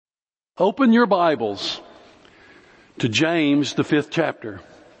Open your Bibles to James, the 5th chapter.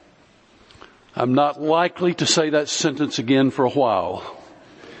 I'm not likely to say that sentence again for a while,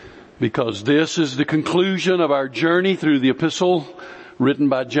 because this is the conclusion of our journey through the epistle written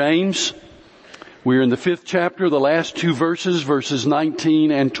by James. We're in the 5th chapter, the last two verses, verses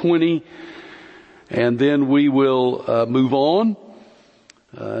 19 and 20, and then we will move on.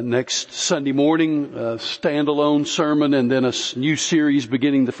 Next Sunday morning, a standalone sermon, and then a new series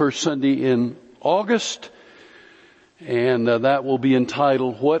beginning the first Sunday in August. And that will be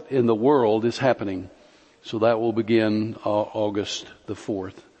entitled, What in the World is Happening? So that will begin August the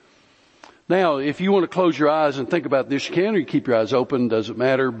 4th. Now, if you want to close your eyes and think about this, you can, or you keep your eyes open, doesn't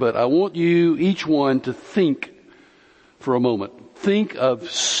matter. But I want you, each one, to think for a moment. Think of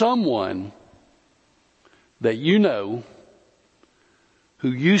someone that you know who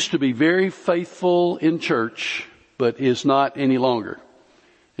used to be very faithful in church, but is not any longer.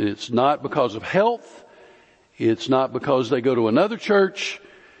 And it's not because of health. It's not because they go to another church.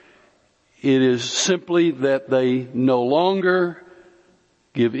 It is simply that they no longer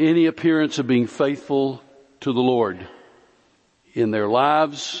give any appearance of being faithful to the Lord in their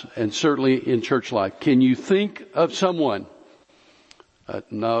lives and certainly in church life. Can you think of someone?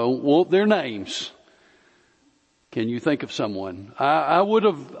 No, won't their names. Can you think of someone? I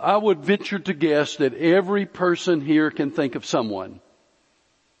would venture to guess that every person here can think of someone.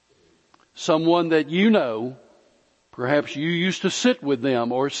 Someone that you know. Perhaps you used to sit with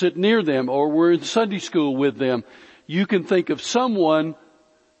them or sit near them or were in Sunday school with them. You can think of someone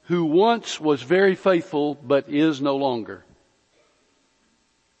who once was very faithful but is no longer.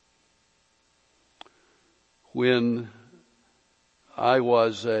 When I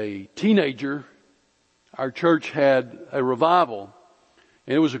was a teenager, our church had a revival,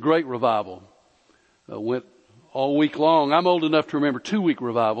 and it was a great revival. Went all week long. I'm old enough to remember 2-week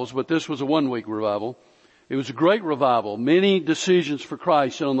revivals, but this was a 1-week revival. It was a great revival, many decisions for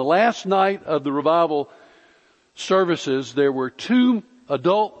Christ. And on the last night of the revival services, there were 2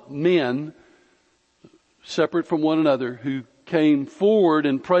 adult men, separate from one another, who came forward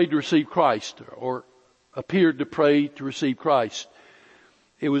and prayed to receive Christ, or appeared to pray to receive Christ.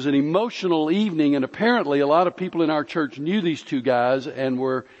 It was an emotional evening, and apparently a lot of people in our church knew these 2 guys and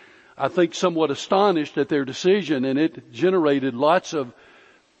were, I think, somewhat astonished at their decision, and it generated lots of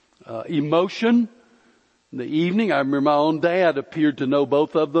emotion in the evening. I remember my own dad appeared to know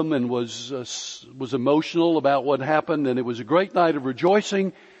both of them and was emotional about what happened, and it was a great night of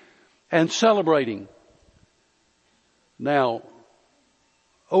rejoicing and celebrating. Now,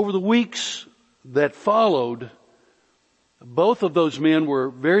 over the weeks that followed, both of those men were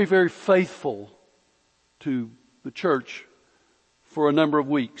very, very faithful to the church for a number of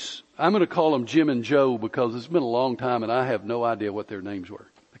weeks. I'm going to call them Jim and Joe because it's been a long time and I have no idea what their names were.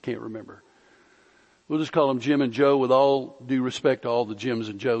 I can't remember. We'll just call them Jim and Joe with all due respect to all the Jims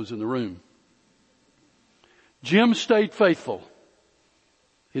and Joes in the room. Jim stayed faithful.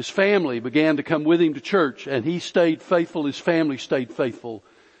 His family began to come with him to church, and he stayed faithful. His family stayed faithful.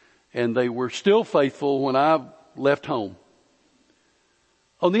 And they were still faithful when I left home.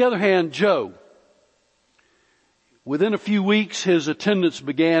 On the other hand, Joe, within a few weeks, his attendance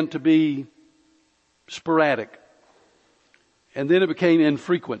began to be sporadic. And then it became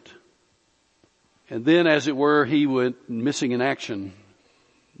infrequent. And then, as it were, he went missing in action,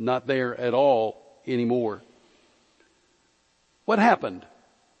 not there at all anymore. What happened?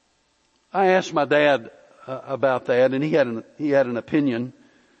 I asked my dad about that, and he had an opinion.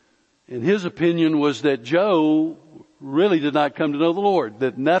 And his opinion was that Joe really did not come to know the Lord,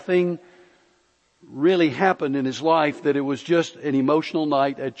 that nothing really happened in his life, that it was just an emotional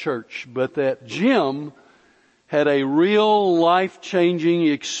night at church, but that Jim had a real life-changing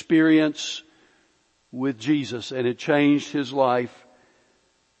experience with Jesus, and it changed his life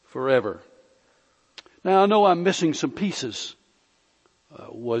forever. Now, I know I'm missing some pieces.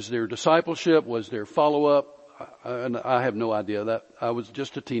 Was there discipleship? Was there follow-up? I have no idea. That I was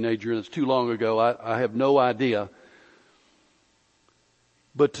just a teenager, and it's too long ago. I have no idea.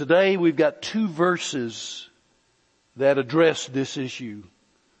 But today we've got 2 verses that address this issue.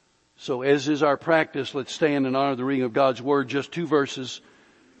 So as is our practice, let's stand and honor the reading of God's Word. Just 2 verses,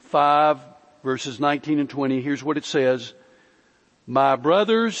 5 verses 19 and 20. Here's what it says. My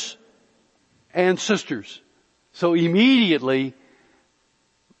brothers and sisters. So immediately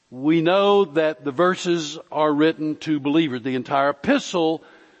we know that the verses are written to believers. The entire epistle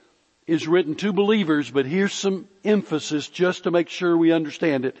is written to believers, but here's some emphasis just to make sure we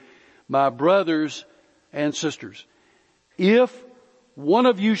understand it. My brothers and sisters. If one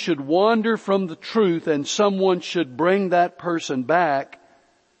of you should wander from the truth and someone should bring that person back,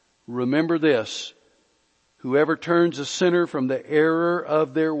 remember this: whoever turns a sinner from the error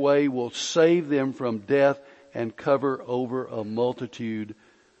of their way will save them from death and cover over a multitude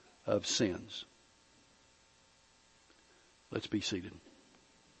of sins. Let's be seated.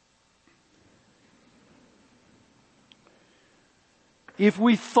 If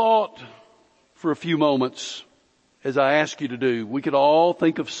we thought for a few moments, as I ask you to do, we could all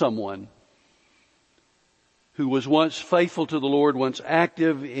think of someone who was once faithful to the Lord, once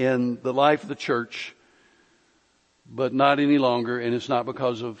active in the life of the church, but not any longer, and it's not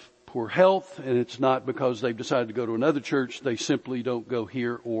because of poor health, and it's not because they've decided to go to another church. They simply don't go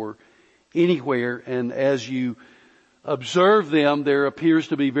here or anywhere, and as you observe them, there appears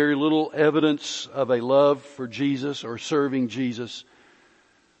to be very little evidence of a love for Jesus or serving Jesus.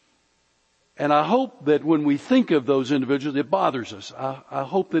 And I hope that when we think of those individuals, it bothers us. I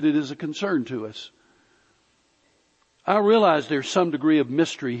hope that it is a concern to us. I realize there's some degree of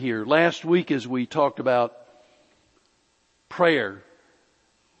mystery here. Last week, as we talked about prayer,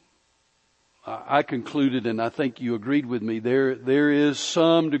 I concluded, and I think you agreed with me, there is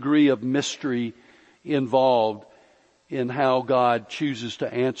some degree of mystery involved in how God chooses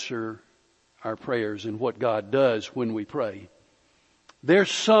to answer our prayers and what God does when we pray.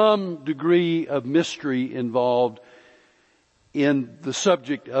 There's some degree of mystery involved in the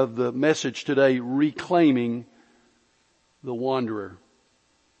subject of the message today, reclaiming the wanderer.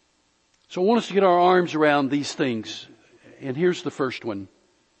 So I want us to get our arms around these things. And here's the first one.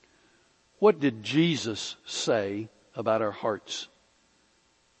 What did Jesus say about our hearts?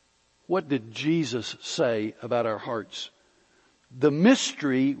 What did Jesus say about our hearts? The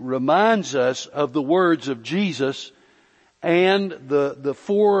mystery reminds us of the words of Jesus and the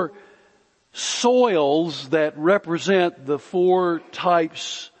four soils that represent the four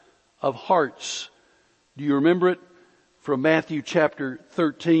types of hearts. Do you remember it? From Matthew chapter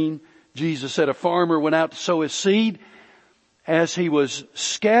 13, Jesus said a farmer went out to sow his seed. As he was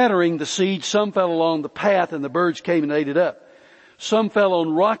scattering the seed, some fell along the path and the birds came and ate it up. Some fell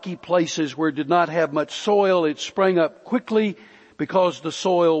on rocky places where it did not have much soil. It sprang up quickly because the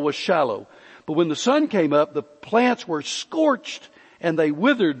soil was shallow. But when the sun came up, the plants were scorched and they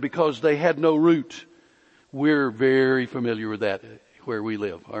withered because they had no root. We're very familiar with that where we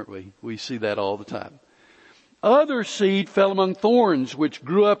live, aren't we? We see that all the time. Other seed fell among thorns, which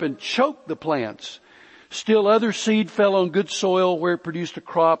grew up and choked the plants. Still other seed fell on good soil where it produced a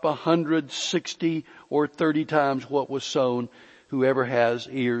crop 160 or 30 times what was sown. Whoever has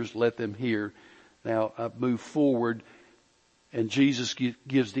ears, let them hear. Now I move forward and Jesus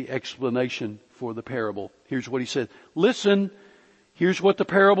gives the explanation for the parable. Here's what he said. Listen, here's what the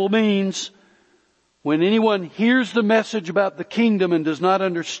parable means. When anyone hears the message about the kingdom and does not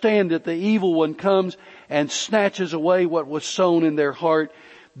understand it, the evil one comes and snatches away what was sown in their heart.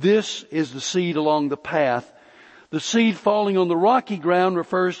 This is the seed along the path. The seed falling on the rocky ground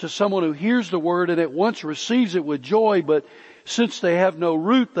refers to someone who hears the word and at once receives it with joy, but since they have no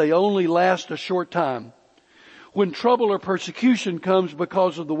root, they only last a short time. When trouble or persecution comes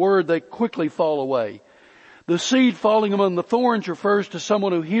because of the word, they quickly fall away. The seed falling among the thorns refers to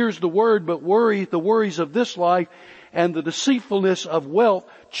someone who hears the word, but the worries of this life and the deceitfulness of wealth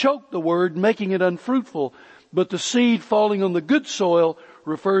choke the word, making it unfruitful. But the seed falling on the good soil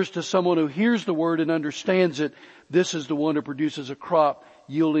refers to someone who hears the word and understands it. This is the one who produces a crop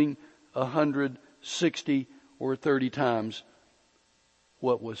yielding 160 or 30 times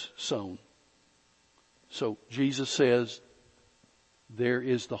what was sown. So Jesus says there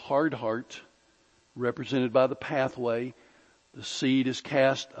is the hard heart represented by the pathway. The seed is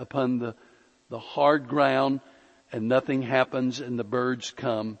cast upon the hard ground and nothing happens and the birds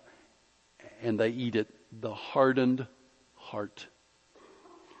come and they eat it. The hardened heart.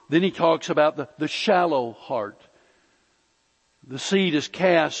 Then he talks about the shallow heart. The seed is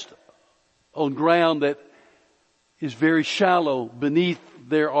cast on ground that is very shallow. Beneath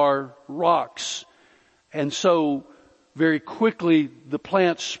there are rocks. And so very quickly the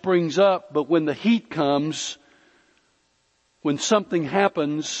plant springs up, but when the heat comes, when something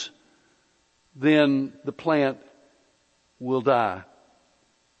happens, then the plant will die.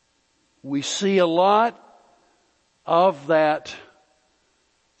 We see a lot of that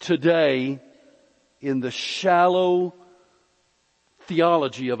today in the shallow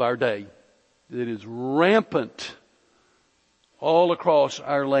theology of our day. It is rampant all across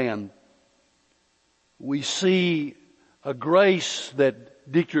our land. We see a grace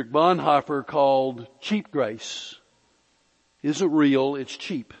that Dietrich Bonhoeffer called cheap grace. It isn't real, it's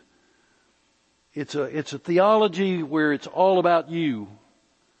cheap. It's a theology where it's all about you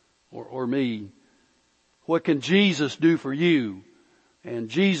or me. What can Jesus do for you? and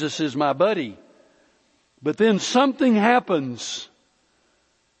Jesus is my buddy. But then something happens,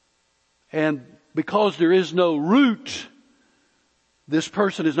 and because there is no root, this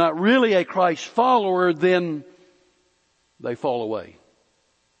person is not really a Christ follower, then they fall away.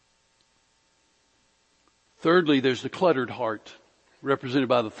 Thirdly, there's the cluttered heart, represented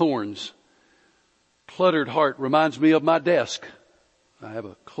by the thorns. Cluttered heart reminds me of my desk. I have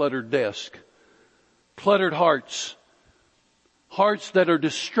a cluttered desk. Cluttered hearts. Hearts that are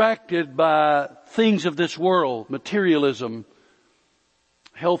distracted by things of this world, materialism,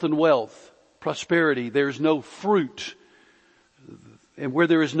 health and wealth, prosperity. There's no fruit. And where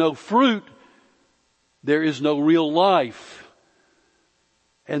there is no fruit, there is no real life.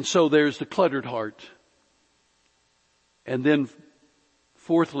 And so there's the cluttered heart. And then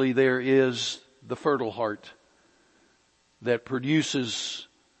fourthly, there is the fertile heart that produces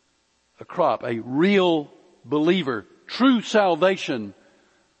a crop, a real believer, true salvation,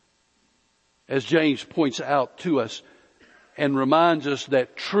 as James points out to us and reminds us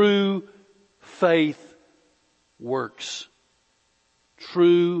that true faith works.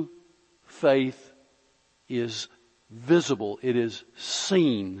 True faith is visible. It is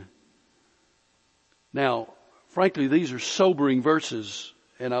seen. Now, frankly, these are sobering verses,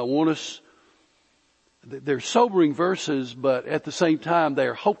 and I want us, they're sobering verses, but at the same time,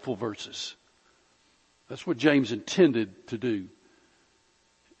 they're hopeful verses. That's what James intended to do.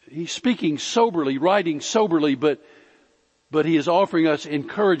 He's speaking soberly, writing soberly, but he is offering us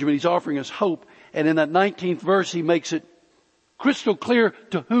encouragement. He's offering us hope. And in that 19th verse, he makes it crystal clear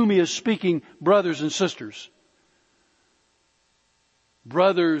to whom he is speaking, brothers and sisters.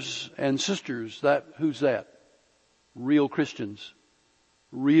 Brothers and sisters, who's that? Real Christians.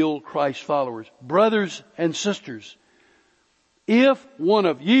 Real Christ followers. Brothers and sisters. If one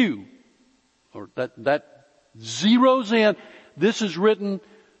of you, or that zeroes in, this is written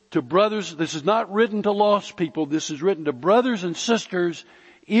to brothers, this is not written to lost people, this is written to brothers and sisters.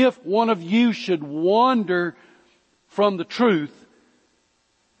 If one of you should wander from the truth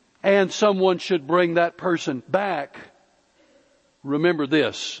and someone should bring that person back, remember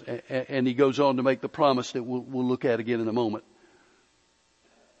this. And he goes on to make the promise that we'll look at again in a moment.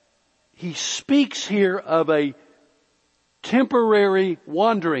 He speaks here of a temporary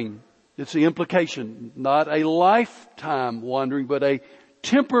wandering. It's the implication. Not a lifetime wandering, but a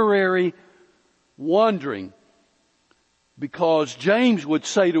temporary wandering. Because James would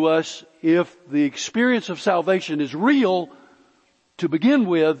say to us, if the experience of salvation is real to begin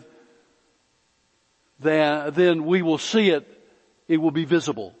with, then we will see it. It will be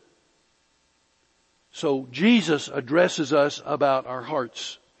visible. So Jesus addresses us about our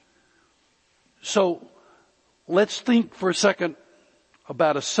hearts. So let's think for a second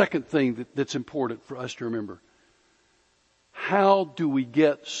about a second thing that's important for us to remember. How do we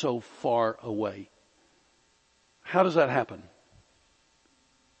get so far away? How does that happen?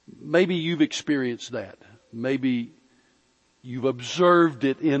 Maybe you've experienced that. Maybe you've observed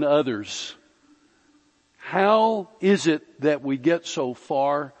it in others. How is it that we get so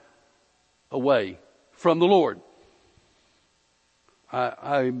far away from the Lord?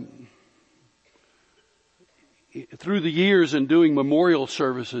 Through the years in doing memorial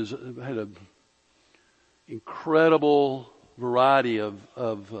services, I've had an incredible variety of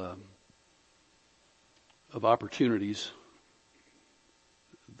opportunities.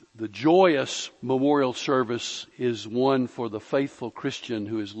 The joyous memorial service is one for the faithful Christian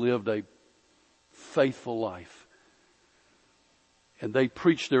who has lived a faithful life. And they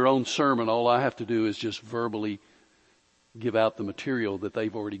preach their own sermon. All I have to do is just verbally give out the material that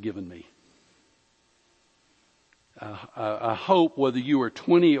they've already given me. I hope whether you are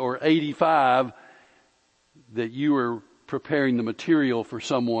 20 or 85 that you are preparing the material for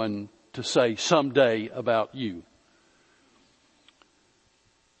someone to say someday about you.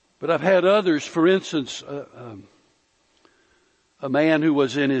 But I've had others, for instance, a man who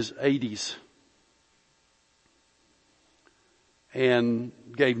was in his 80s and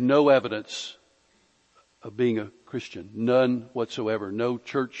gave no evidence of being a Christian. None whatsoever. No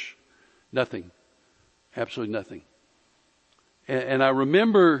church, nothing. Absolutely nothing. And I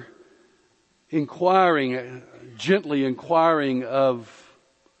remember gently inquiring of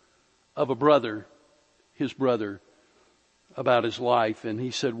a brother, his brother, about his life. And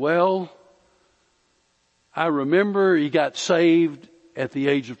he said, well, I remember he got saved at the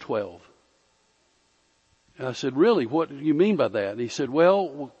age of 12. And I said, really? What do you mean by that? And he said,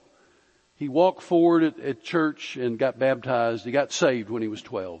 well, he walked forward at church and got baptized. He got saved when he was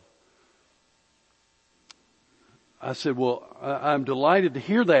 12. I said, well, I'm delighted to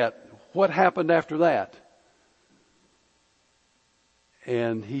hear that. What happened after that?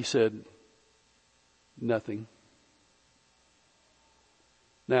 And he said, nothing.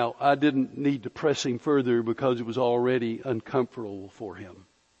 Now, I didn't need to press him further because it was already uncomfortable for him.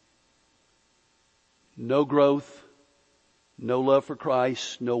 No growth, no love for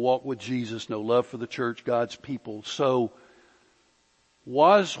Christ, no walk with Jesus, no love for the church, God's people. So,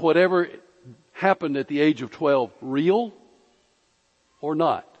 was whatever happened at the age of 12 real or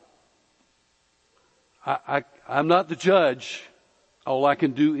not? I'm not the judge. All I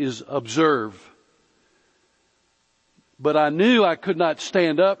can do is observe. But I knew I could not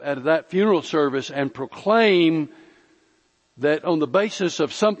stand up at that funeral service and proclaim that on the basis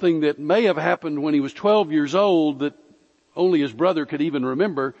of something that may have happened when he was 12 years old that only his brother could even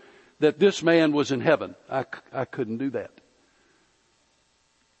remember, that this man was in heaven. I couldn't do that.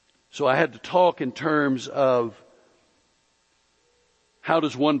 So I had to talk in terms of how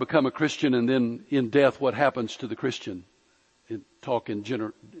does one become a Christian, and then in death what happens to the Christian. Talking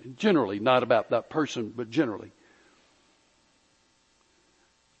generally, not about that person, but generally.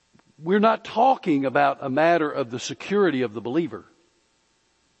 We're not talking about a matter of the security of the believer.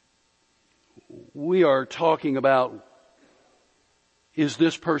 We are talking about, is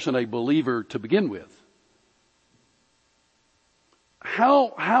this person a believer to begin with?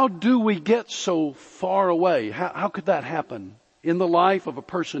 How do we get so far away? How could that happen in the life of a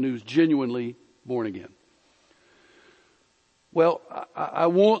person who's genuinely born again? Well, I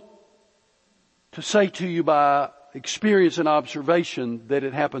want to say to you by experience and observation that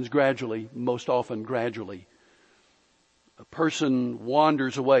it happens gradually, most often gradually. A person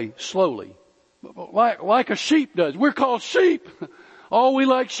wanders away slowly, like a sheep does. We're called sheep. All we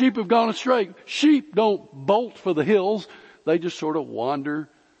like sheep have gone astray. Sheep don't bolt for the hills. They just sort of wander,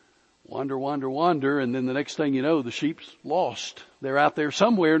 and then the next thing you know, the sheep's lost. They're out there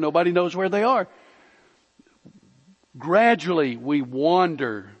somewhere. Nobody knows where they are. Gradually, we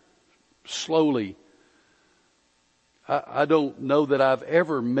wander slowly. I don't know that I've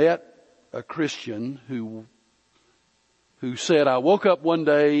ever met a Christian who said, I woke up one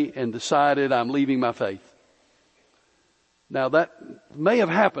day and decided I'm leaving my faith. Now that may have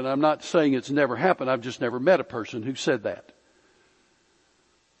happened. I'm not saying it's never happened. I've just never met a person who said that.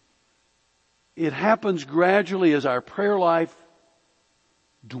 It happens gradually as our prayer life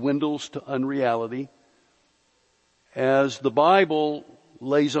dwindles to unreality, as the Bible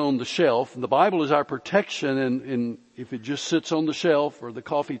lays on the shelf, and the Bible is our protection, and if it just sits on the shelf or the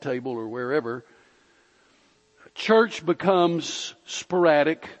coffee table or wherever, church becomes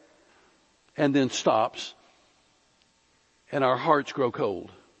sporadic and then stops, and our hearts grow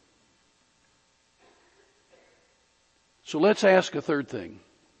cold. So let's ask a third thing.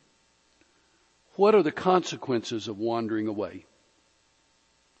 What are the consequences of wandering away?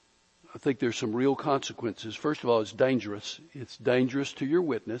 I think there's some real consequences. First of all, it's dangerous. It's dangerous to your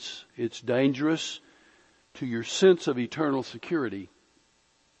witness. It's dangerous to your sense of eternal security.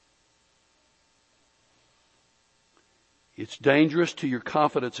 It's dangerous to your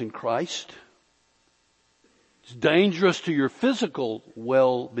confidence in Christ. It's dangerous to your physical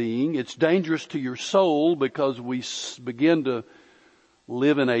well-being. It's dangerous to your soul because we begin to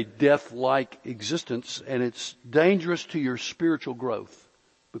live in a death-like existence, and it's dangerous to your spiritual growth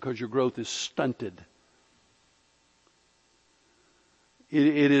because your growth is stunted.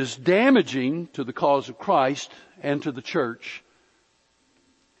 It is damaging to the cause of Christ and to the church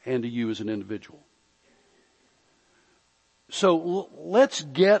and to you as an individual. So let's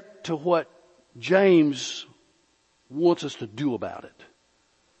get to what James wants us to do about it.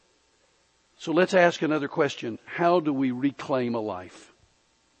 So let's ask another question. How do we reclaim a life?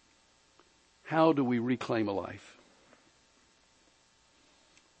 How do we reclaim a life?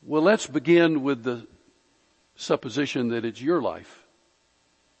 Well, let's begin with the supposition that it's your life.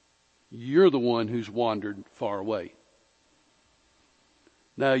 You're the one who's wandered far away.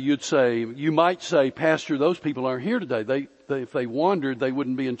 Now you might say, Pastor, those people aren't here today. If they wandered, they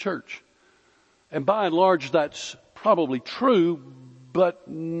wouldn't be in church. And by and large, that's probably true, but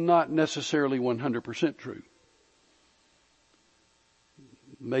not necessarily 100% true.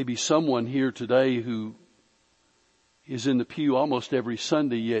 Maybe someone here today who is in the pew almost every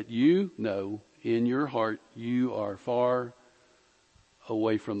Sunday, yet you know in your heart you are far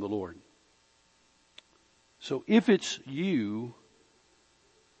away from the Lord. So if it's you,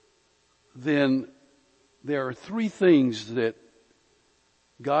 then there are three things that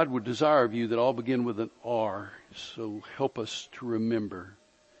God would desire of you that all begin with an R. So help us to remember.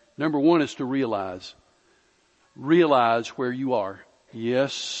 Number one is to realize where you are.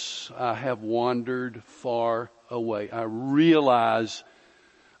 Yes, I have wandered far away. I realize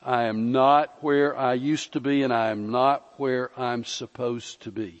I am not where I used to be, and I am not where I'm supposed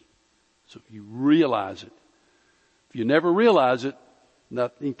to be. So you realize it. If you never realize it,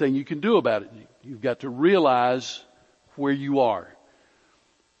 not anything you can do about it. You've got to realize where you are.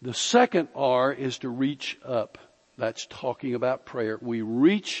 The second R is to reach up. That's talking about prayer. We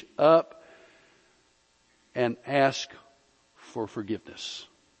reach up and ask for forgiveness.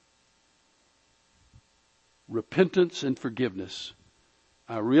 Repentance and forgiveness.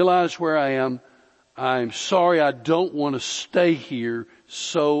 I realize where I am. I'm sorry, I don't want to stay here,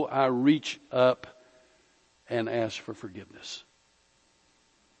 so I reach up and ask for forgiveness.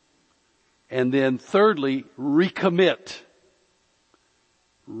 And then thirdly, recommit.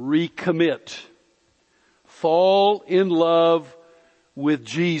 Recommit. Fall in love with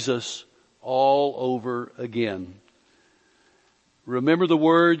Jesus all over again. Remember the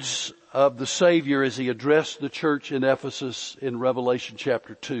words of the Savior as he addressed the church in Ephesus in Revelation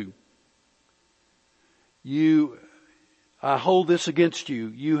chapter 2. I hold this against you.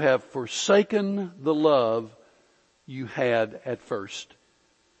 You have forsaken the love you had at first.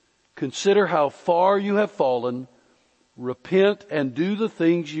 Consider how far you have fallen. Repent and do the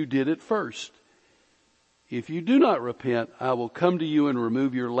things you did at first. If you do not repent, I will come to you and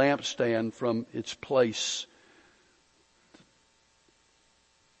remove your lampstand from its place.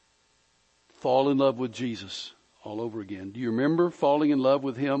 Fall in love with Jesus all over again. Do you remember falling in love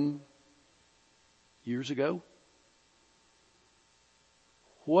with Him years ago?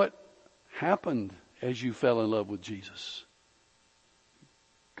 What happened as you fell in love with Jesus?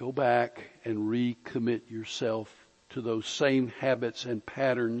 Go back and recommit yourself to those same habits and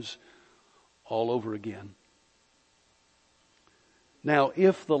patterns all over again. Now,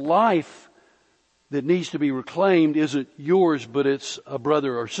 if the life that needs to be reclaimed isn't yours, but it's a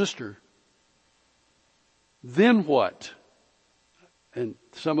brother or sister, then what? And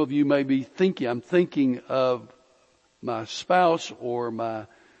some of you may be thinking, I'm thinking of my spouse or my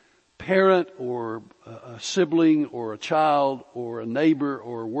parent or a sibling or a child or a neighbor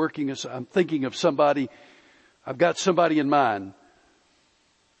or working. I'm thinking of somebody. I've got somebody in mind.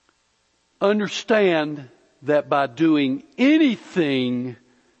 Understand that by doing anything,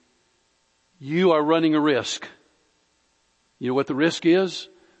 you are running a risk. You know what the risk is?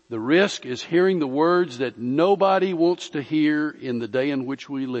 The risk is hearing the words that nobody wants to hear in the day in which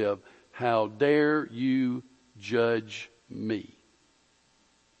we live. How dare you judge me?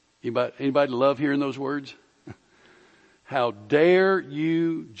 Anybody love hearing those words? How dare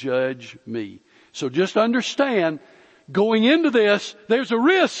you judge me? So just understand, going into this, there's a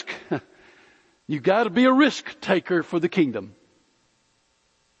risk. You've got to be a risk taker for the kingdom.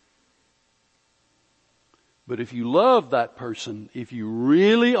 But if you love that person, if you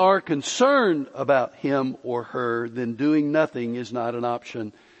really are concerned about him or her, then doing nothing is not an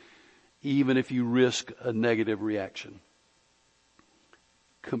option, even if you risk a negative reaction.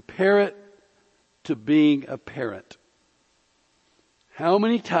 Compare it to being a parent. How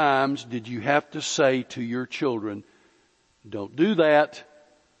many times did you have to say to your children, don't do that?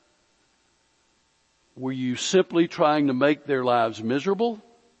 Were you simply trying to make their lives miserable?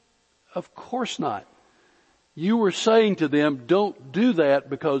 Of course not. You were saying to them, don't do that,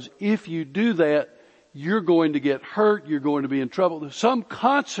 because if you do that, you're going to get hurt, you're going to be in trouble. Some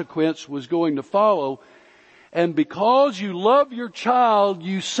consequence was going to follow. And because you love your child,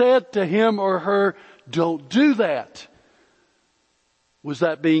 you said to him or her, don't do that. Was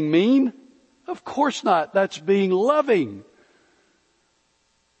that being mean? Of course not. That's being loving.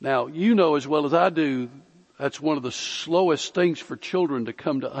 Now, you know as well as I do, that's one of the slowest things for children to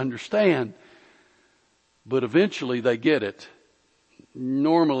come to understand. But eventually they get it.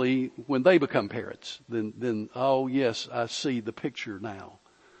 Normally, when they become parents, then, oh yes, I see the picture now.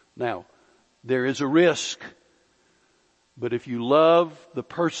 Now, there is a risk. But if you love the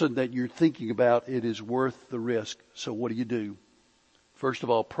person that you're thinking about, it is worth the risk. So what do? First of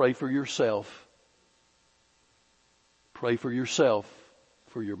all, pray for yourself. Pray for yourself,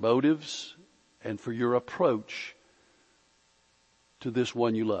 for your motives, and for your approach to this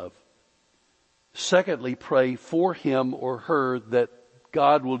one you love. Secondly, pray for him or her that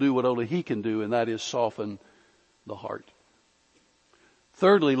God will do what only He can do, and that is soften the heart.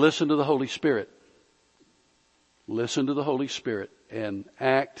 Thirdly, listen to the Holy Spirit. Listen to the Holy Spirit and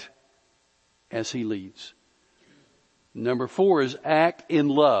act as He leads. Number 4 is act in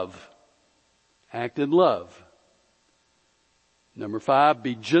love. Act in love. Number 5,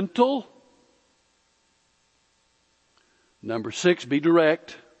 be gentle. Number 6, be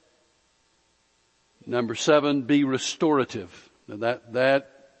direct. Number 7, be restorative. Now that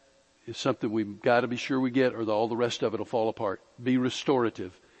is something we've got to be sure we get, or all the rest of it will fall apart. Be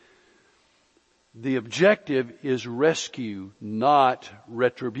restorative. The objective is rescue, not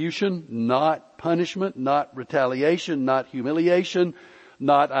retribution, not punishment, not retaliation, not humiliation,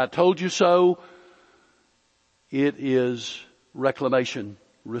 not I told you so. It is reclamation,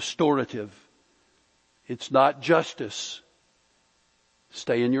 restorative. It's not justice.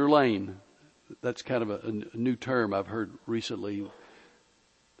 Stay in your lane. That's kind of a new term I've heard recently.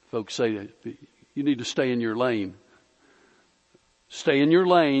 Folks say that you need to stay in your lane. Stay in your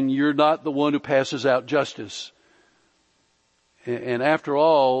lane. You're not the one who passes out justice. And after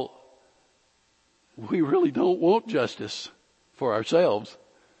all, we really don't want justice for ourselves.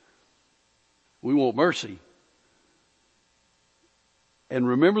 We want mercy. And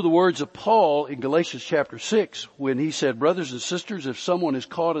remember the words of Paul in Galatians chapter 6 when he said, brothers and sisters, if someone is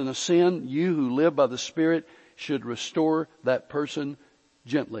caught in a sin, you who live by the Spirit should restore that person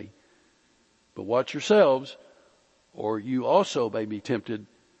gently. But watch yourselves, or you also may be tempted.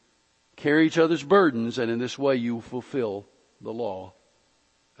 Carry each other's burdens, and in this way you will fulfill the law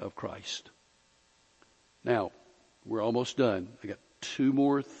of Christ. Now, we're almost done. I got two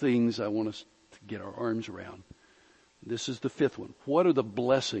more things I want us to get our arms around. This is the fifth one. What are the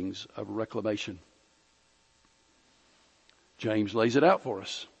blessings of reclamation? James lays it out for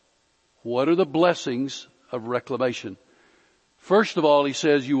us. What are the blessings of reclamation? First of all, he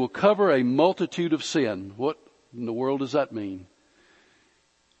says, you will cover a multitude of sin. What in the world does that mean?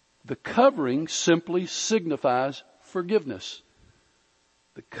 The covering simply signifies forgiveness.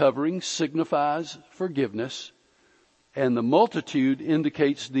 The covering signifies forgiveness, and the multitude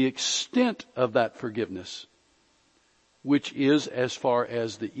indicates the extent of that forgiveness, which is as far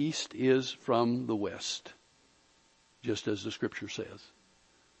as the east is from the west, just as the scripture says.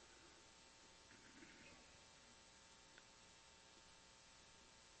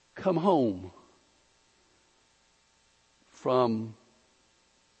 Come home from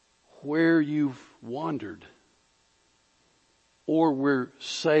where you've wandered. Or we're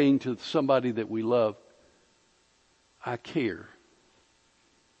saying to somebody that we love, I care.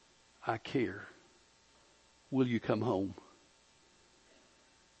 I care. Will you come home?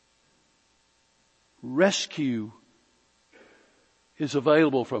 Rescue is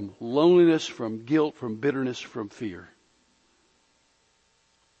available from loneliness, from guilt, from bitterness, from fear.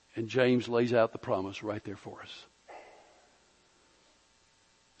 And James lays out the promise right there for us.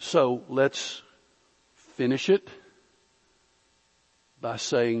 So let's finish it by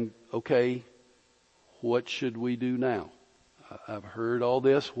saying, okay, what should we do now? I've heard all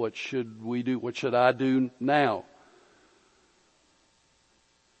this. What should we do? What should I do now?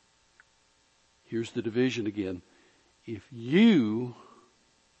 Here's the division again. If you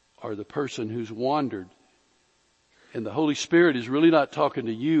are the person who's wandered, and the Holy Spirit is really not talking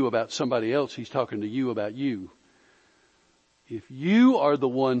to you about somebody else, He's talking to you about you. If you are the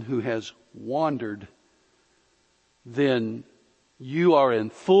one who has wandered, then you are in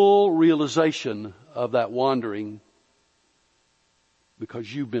full realization of that wandering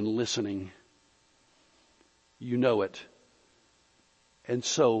because you've been listening. You know it. And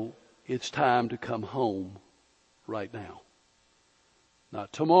so it's time to come home right now.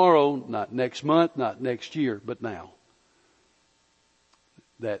 Not tomorrow, not next month, not next year, but now.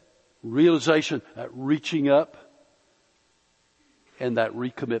 That realization, that reaching up, and that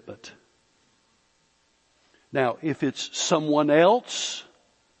recommitment. Now, if it's someone else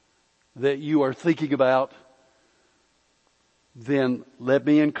that you are thinking about, then let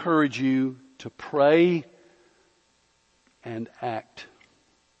me encourage you to pray and act.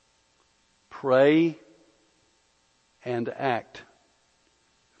 Pray and act.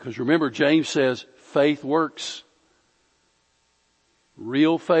 Because remember, James says faith works.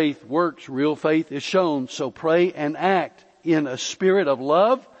 Real faith works. Real faith is shown. So pray and act in a spirit of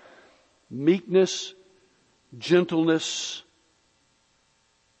love, meekness, gentleness.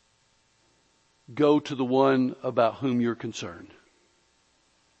 Go to the one about whom you're concerned.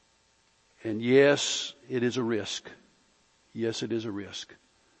 And yes, it is a risk. Yes, it is a risk.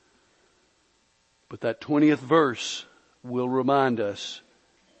 But that 20th verse will remind us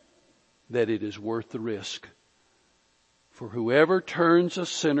that it is worth the risk. For whoever turns a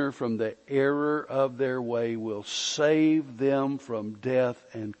sinner from the error of their way will save them from death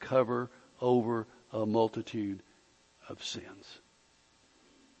and cover over a multitude of sins.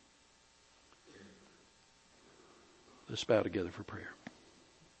 Let's bow together for prayer.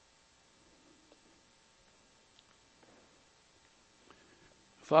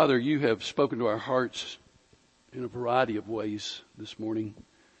 Father, you have spoken to our hearts in a variety of ways this morning.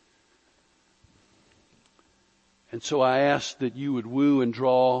 And so I ask that you would woo and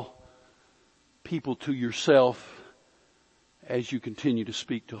draw people to yourself as you continue to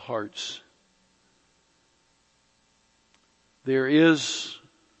speak to hearts. There is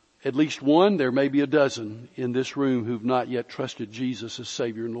at least one, there may be a dozen in this room who've not yet trusted Jesus as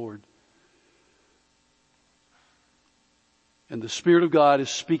Savior and Lord. And the Spirit of God is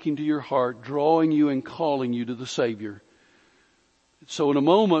speaking to your heart, drawing you and calling you to the Savior. So in a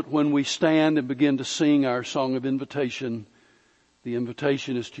moment when we stand and begin to sing our song of invitation, the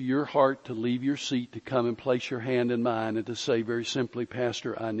invitation is to your heart to leave your seat, to come and place your hand in mine and to say very simply,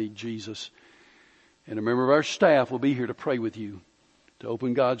 Pastor, I need Jesus. And a member of our staff will be here to pray with you, to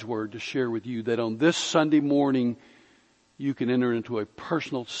open God's Word, to share with you that on this Sunday morning, you can enter into a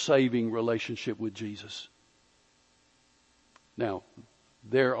personal saving relationship with Jesus. Now,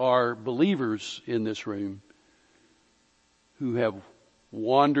 there are believers in this room who have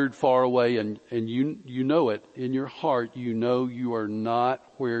wandered far away, and you know it in your heart. You know you are not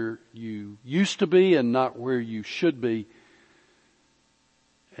where you used to be and not where you should be.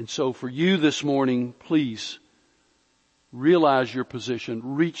 And so for you this morning, please realize your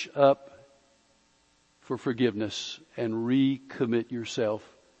position, reach up for forgiveness, and recommit yourself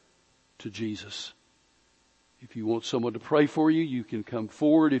to Jesus. If you want someone to pray for you, you can come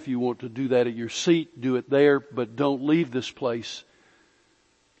forward. If you want to do that at your seat, do it there, but don't leave this place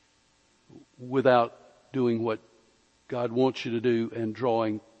without doing what God wants you to do and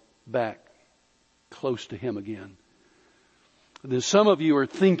drawing back close to Him again. Then some of you are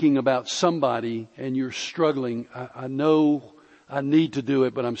thinking about somebody and you're struggling. I know I need to do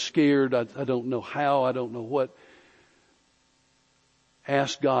it, but I'm scared. I don't know how. I don't know what.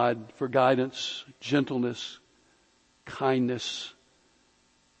 Ask God for guidance, gentleness, kindness,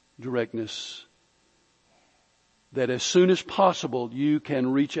 directness, that as soon as possible you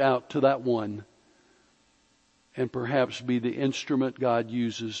can reach out to that one and perhaps be the instrument God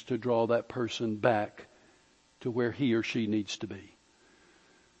uses to draw that person back to where he or she needs to be.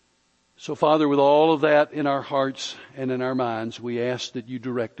 So Father, with all of that in our hearts and in our minds, we ask that you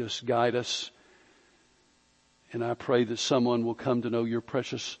direct us, guide us, and I pray that someone will come to know your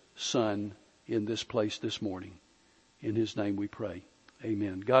precious Son in this place this morning. In His name we pray.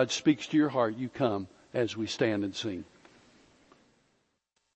 Amen. God speaks to your heart. You come as we stand and sing.